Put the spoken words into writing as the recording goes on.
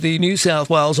The New South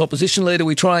Wales opposition leader.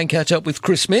 We try and catch up with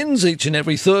Chris Minns each and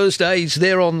every Thursday. He's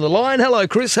there on the line. Hello,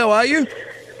 Chris. How are you?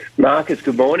 Marcus,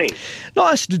 good morning.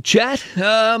 Nice to chat.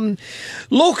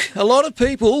 Look, a lot of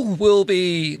people will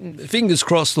be, fingers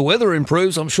crossed the weather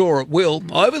improves, I'm sure it will.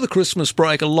 Over the Christmas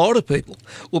break, a lot of people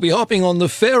will be hopping on the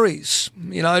ferries,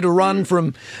 to run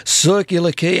from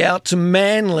Circular Quay out to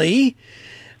Manly.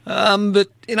 But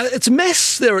it's a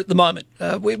mess there at the moment.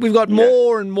 We've got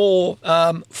more and more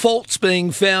faults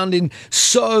being found in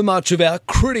so much of our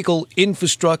critical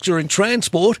infrastructure and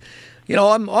transport.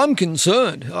 I'm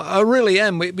concerned. I really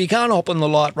am. We can't hop on the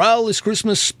light rail this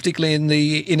Christmas, particularly in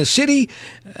the inner city.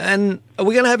 And are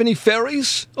we going to have any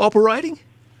ferries operating?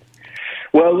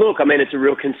 Well, look, it's a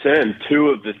real concern. 2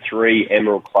 of the 3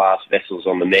 Emerald-class vessels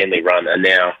on the Manly run are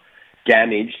now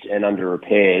damaged and under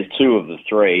repairs. 2 of the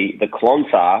 3. The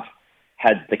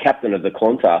captain of the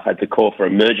Clontarf had to call for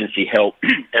emergency help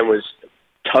and was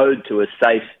towed to a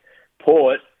safe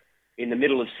port in the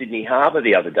middle of Sydney Harbour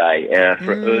the other day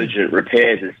for urgent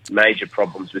repairs. There's major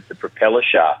problems with the propeller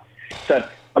shaft. So,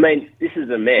 this is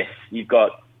a mess. You've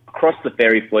got, across the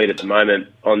ferry fleet at the moment,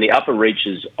 on the upper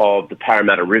reaches of the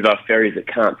Parramatta River, ferries that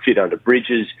can't fit under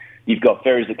bridges. You've got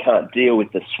ferries that can't deal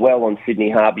with the swell on Sydney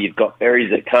Harbour. You've got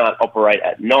ferries that can't operate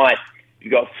at night.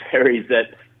 You've got ferries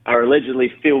that are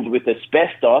allegedly filled with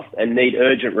asbestos and need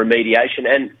urgent remediation.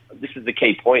 And this is the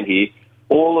key point here.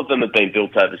 All of them have been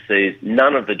built overseas.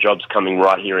 None of the jobs coming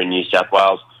right here in New South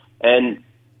Wales. And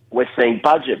we're seeing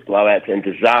budget blowouts and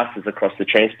disasters across the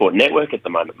transport network at the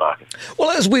moment, Marcus. Well,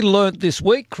 as we learnt this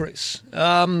week, Chris,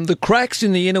 the cracks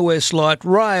in the Inner West Light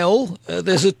Rail,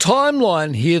 there's a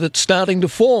timeline here that's starting to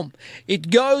form. It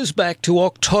goes back to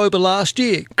October last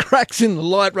year. Cracks in the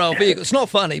light rail vehicles. It's not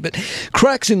funny, but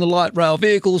cracks in the light rail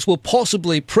vehicles were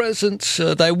possibly present.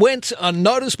 They went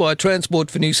unnoticed by Transport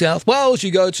for New South Wales.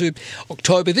 You go to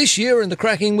October this year and the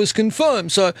cracking was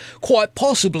confirmed. So quite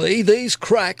possibly these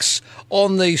cracks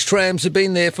on these trams have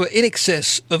been there for in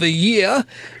excess of a year,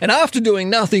 and after doing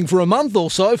nothing for a month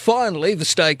or so, finally the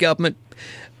state government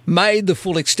made the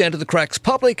full extent of the cracks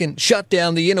public and shut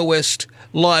down the Inner West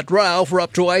Light Rail for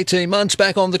up to 18 months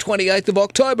back on the 28th of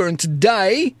October. And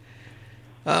today,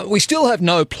 we still have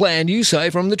no plan, you say,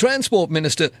 from the Transport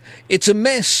Minister. It's a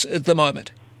mess at the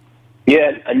moment.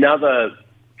 Yeah, another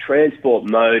transport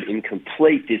mode in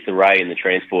complete disarray in the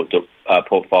transport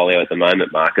portfolio at the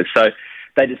moment, Marcus. So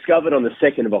they discovered on the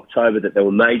 2nd of October that there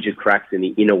were major cracks in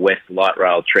the Inner West Light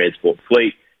Rail transport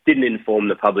fleet. Didn't inform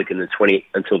the public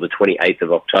until the 28th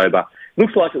of October.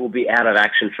 Looks like it will be out of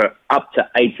action for up to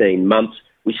 18 months.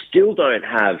 We still don't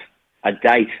have a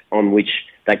date on which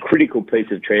that critical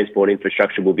piece of transport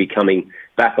infrastructure will be coming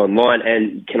back online.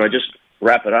 And can I just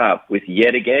wrap it up with,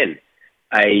 yet again,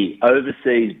 a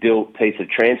overseas-built piece of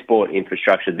transport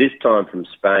infrastructure, this time from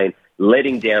Spain,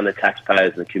 letting down the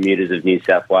taxpayers and the commuters of New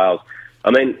South Wales.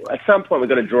 At some point we've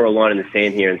got to draw a line in the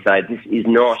sand here and say this is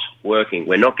not working.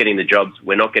 We're not getting the jobs,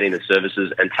 we're not getting the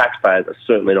services, and taxpayers are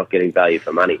certainly not getting value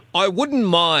for money. I wouldn't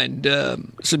mind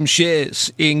some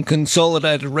shares in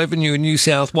Consolidated Revenue in New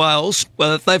South Wales.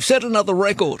 Well, they've set another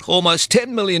record. Almost $10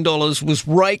 million was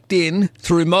raked in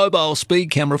through mobile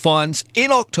speed camera fines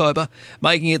in October,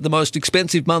 making it the most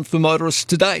expensive month for motorists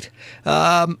to date.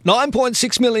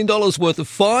 $9.6 million worth of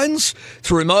fines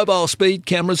through mobile speed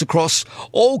cameras across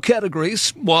all categories,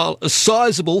 while a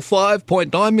sizable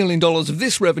 $5.9 million of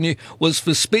this revenue was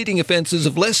for speeding offences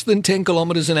of less than 10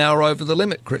 kilometres an hour over the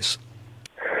limit, Chris.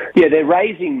 Yeah, they're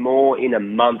raising more in a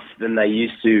month than they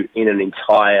used to in an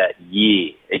entire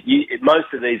year.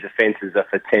 Most of these offences are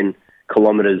for 10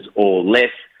 kilometres or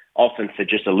less, often for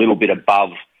just a little bit above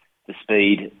the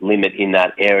speed limit in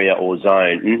that area or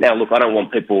zone. Now, look, I don't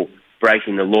want people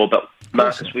breaking the law, but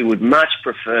Marcus, we would much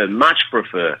prefer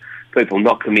people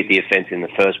not commit the offence in the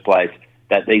first place,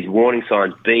 that these warning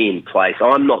signs be in place.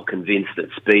 I'm not convinced that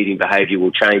speeding behaviour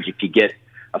will change if you get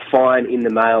a fine in the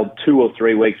mail 2 or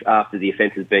 3 weeks after the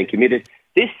offence has been committed.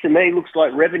 This, to me, looks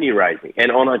like revenue raising.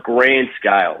 And on a grand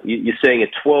scale, you're seeing a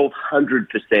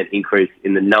 1,200% increase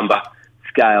in the number,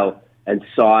 scale and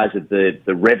size of the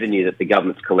revenue that the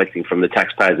government's collecting from the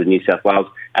taxpayers of New South Wales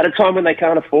at a time when they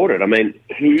can't afford it.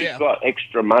 Who's got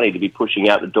extra money to be pushing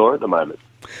out the door at the moment?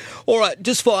 All right,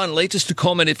 just finally, just to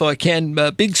comment if I can,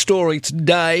 big story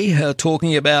today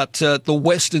talking about the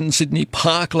Western Sydney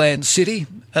Parkland City.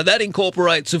 That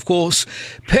incorporates, of course,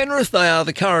 Penrith. They are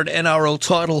the current NRL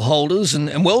title holders,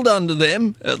 and well done to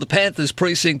them. The Panthers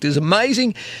precinct is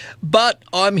amazing. But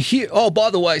I'm here. Oh, by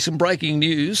the way, some breaking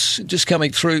news just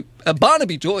coming through.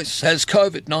 Barnaby Joyce has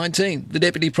COVID-19. The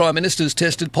Deputy Prime Minister's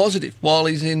tested positive while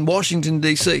he's is in Washington,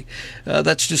 D.C.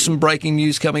 That's just some breaking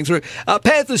news coming through.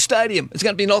 Panthers Stadium is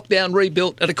going to be knocked down,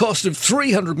 rebuilt at a cost of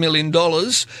 $300 million.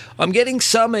 I'm getting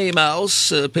some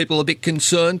emails, people a bit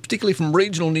concerned, particularly from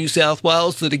regional New South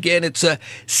Wales, that again it's a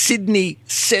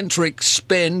Sydney-centric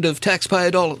spend of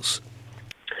taxpayer dollars.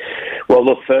 Well,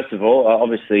 look, first of all,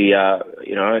 obviously,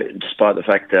 despite the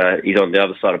fact he's on the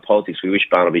other side of politics, we wish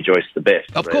Barnaby Joyce the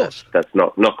best. Of course. That's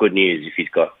not good news if he's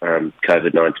got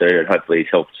COVID-19, and hopefully he's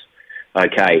helped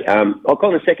okay. I'll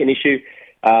call on the second issue.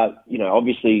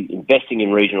 Obviously investing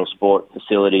in regional sport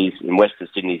facilities in Western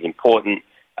Sydney is important,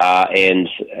 and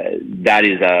that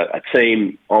is a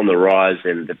team on the rise,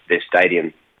 and their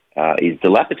stadium is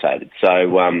dilapidated.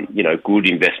 So, good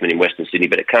investment in Western Sydney,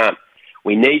 but it can't.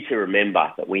 We need to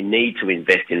remember that we need to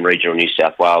invest in regional New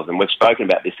South Wales, and we've spoken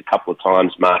about this a couple of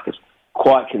times, Marcus,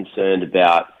 quite concerned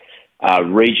about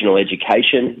regional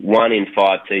education. 1 in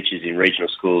 5 teachers in regional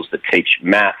schools that teach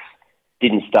maths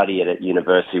didn't study it at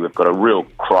university. We've got a real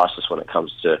crisis when it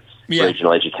comes to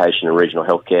regional education and regional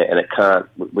healthcare, and it can't.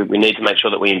 We need to make sure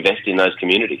that we invest in those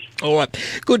communities. All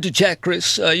right. Good to chat,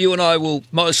 Chris. You and I will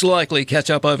most likely catch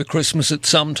up over Christmas at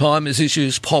some time as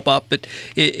issues pop up, but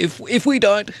if we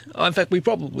don't, in fact, we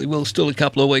probably will still a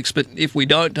couple of weeks, but if we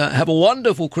don't, have a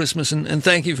wonderful Christmas, and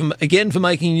thank you again for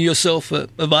making yourself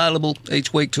available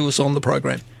each week to us on the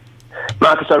program.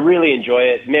 Marcus, I really enjoy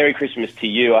it. Merry Christmas to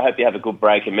you. I hope you have a good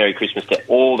break, and Merry Christmas to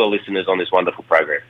all the listeners on this wonderful program.